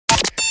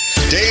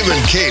Dave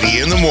and Katie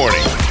in the morning.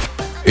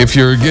 If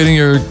you're getting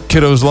your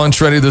kiddos'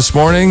 lunch ready this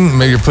morning,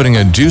 maybe you're putting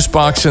a juice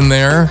box in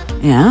there.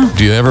 Yeah.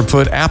 Do you ever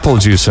put apple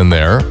juice in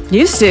there?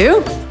 Used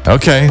to.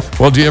 Okay.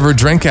 Well, do you ever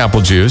drink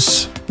apple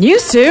juice?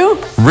 Used to.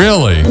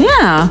 Really?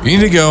 Yeah. You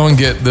need to go and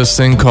get this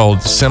thing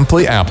called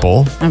Simply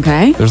Apple.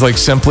 Okay. There's like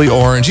Simply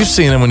Orange. You've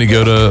seen them when you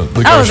go to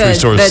the grocery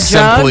store. The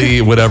Simply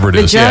jug? whatever it The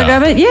is. jug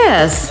of it?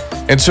 Yes.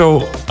 And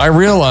so I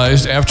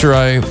realized after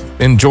I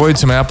enjoyed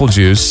some apple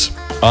juice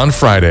on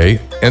Friday,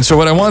 and so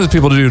what I wanted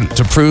people to do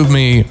to prove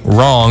me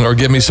wrong or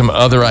give me some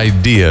other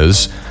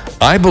ideas,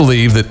 I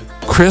believe that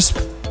crisp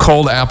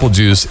cold apple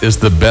juice is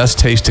the best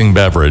tasting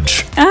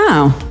beverage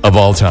of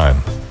all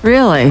time.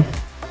 Really?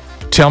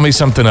 Tell me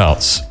something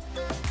else.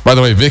 By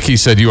the way, Vicky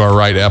said you are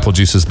right. Apple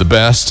juice is the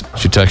best.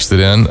 She texted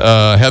in.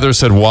 Heather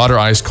said water,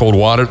 ice cold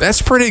water.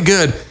 That's pretty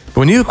good.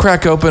 When you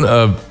crack open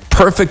a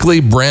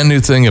perfectly brand new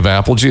thing of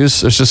apple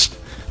juice,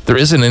 there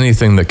isn't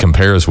anything that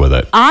compares with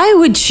it. I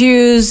would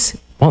choose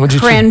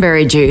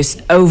cranberry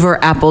juice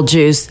over apple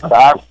juice.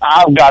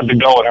 I've got to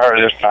go with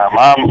her this time.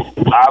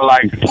 I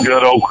like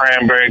good old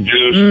cranberry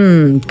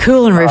juice.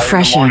 Cool and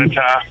refreshing. In the morning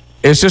time.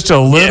 It's just a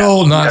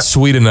little not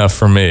sweet enough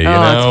for me, you know?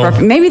 That's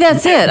perfect. Maybe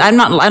that's it. I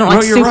don't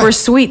like super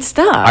sweet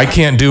stuff. I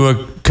can't do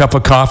a cup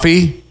of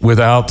coffee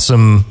without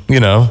some,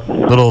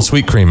 little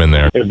sweet cream in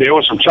there. If there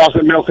was some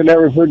chocolate milk in that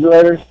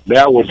refrigerator,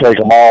 that would take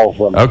them all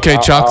from me. Okay,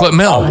 chocolate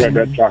milk. I'll get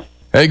that chocolate.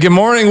 Hey, good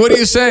morning. What do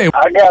you say?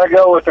 I got to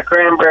go with the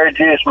cranberry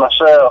juice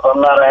myself.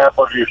 I'm not an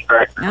apple juice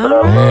drinker, but I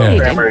love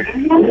cranberry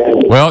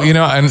juice. Well,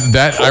 and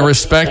that I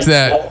respect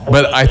that,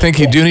 but I think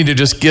you do need to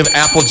just give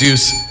apple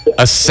juice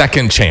a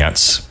second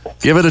chance.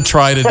 Give it a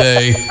try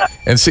today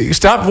and see.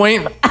 Stop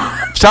winging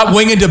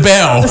the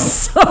bell.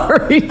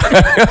 Sorry.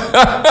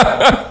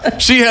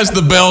 She has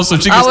the bell, so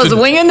she gets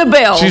winging the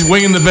bell. She's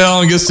winging the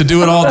bell and gets to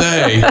do it all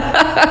day.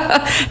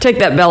 Take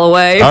that bell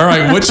away. All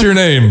right, what's your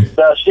name?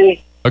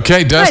 Dusty.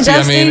 Okay, Dusty. Hi,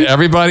 Dusty. I mean,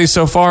 everybody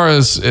so far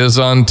is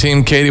on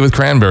Team Katie with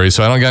cranberry,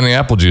 so I don't got any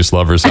apple juice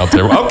lovers out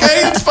there.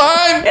 Okay, it's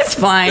fine. It's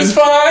fine. It's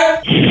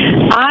fine.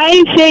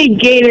 I say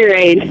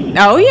Gatorade.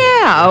 Oh,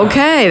 yeah.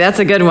 Okay. That's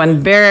a good one.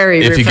 Very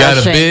If refreshing. you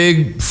got a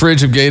big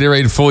fridge of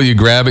Gatorade full, you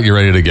grab it, you're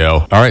ready to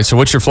go. All right, so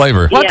what's your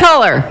flavor? What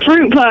color?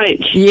 Fruit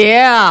punch.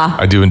 Yeah.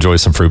 I do enjoy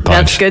some fruit punch.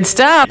 That's good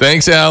stuff.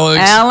 Thanks,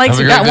 Alex. Alex,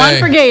 you got one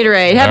for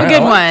Gatorade. Have a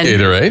good one.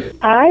 Gatorade.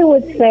 I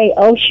would say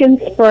Ocean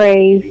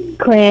Spray's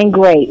Cran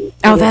Grape.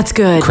 Oh, that's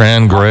good.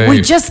 Cran grape.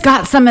 We just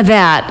got some of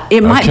that.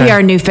 It might be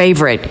our new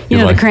favorite.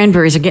 The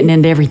cranberries are getting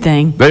into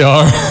everything. They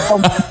are.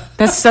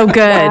 That's so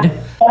good.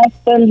 My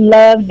husband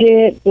loved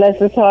it. Bless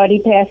his heart,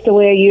 he passed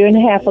away a year and a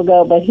half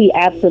ago, but he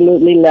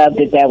absolutely loved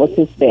it. That was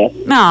his best.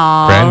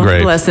 Aw, Cran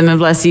grape. bless him and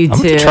bless you, I'm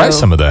too. going to try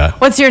some of that.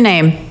 What's your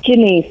name?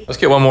 Janice. Let's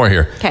get one more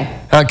here. Okay.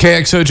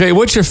 KXOJ,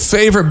 what's your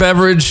favorite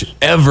beverage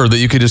ever that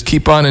you could just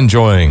keep on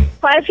enjoying?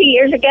 Quite a few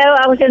years ago,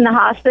 I was in the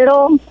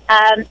hospital,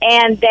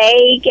 and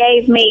they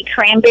gave me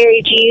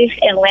cranberry juice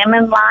and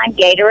lemon lime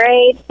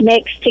Gatorade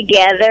mixed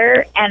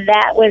together, and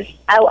that was,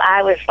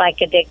 I was like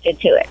addicted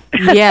to it.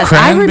 Yes,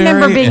 I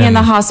remember being in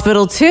the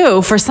hospital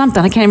too for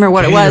something. I can't remember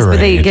what it was, but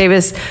they gave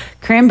us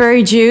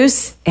cranberry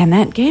juice and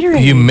that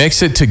Gatorade. You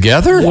mix it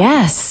together?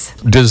 Yes.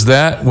 Does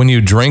that, when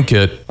you drink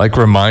it,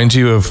 remind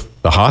you of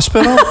the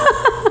hospital?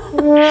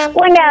 Well,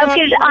 no,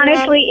 because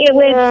honestly, it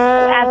was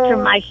after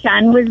my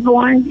son was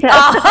born. So.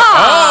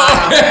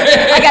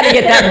 I got to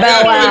get that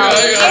bell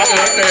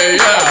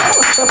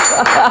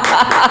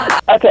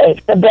out. Okay,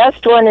 the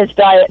best one is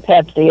Diet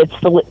Pepsi. It's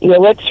the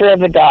elixir of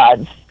the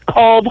gods.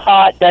 Cold,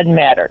 hot, doesn't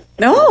matter.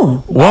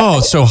 No.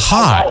 Whoa, so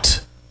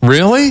hot.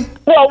 Really?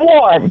 Well,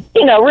 warm.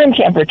 Room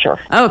temperature.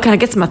 Oh, it kind of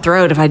gets my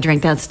throat if I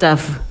drink that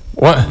stuff.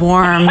 What?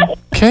 Warm.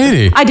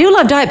 Katie. I do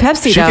love Diet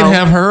Pepsi, She though. can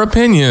have her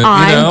opinion.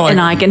 And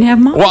I can have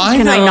mine. Well, I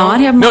can know. I not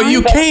have mine? No,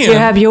 you can. You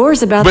have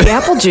yours about the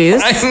apple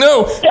juice. I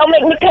know. Don't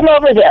make me come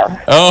over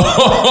there.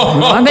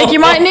 Oh. I think you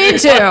might need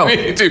to.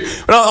 Me too.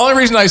 Well, the only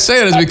reason I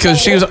say it is because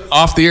she was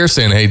off the air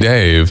saying, "Hey,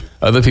 Dave,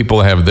 other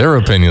people have their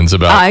opinions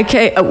about."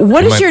 Okay.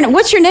 What's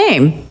your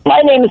name?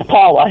 My name is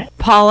Paula.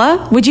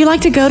 Paula, would you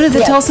like to go to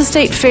the Tulsa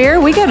State Fair?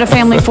 We got a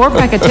family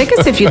 4-pack of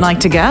tickets if you'd like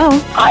to go.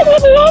 I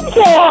would love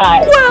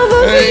that. Well,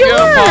 those There are you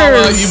go,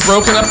 Paula. yours. You've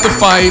broken up the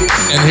fight,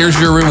 and here's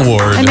your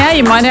reward. And now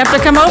you might have to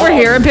come over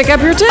here and pick up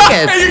your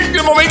tickets.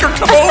 You're going to make her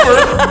come over.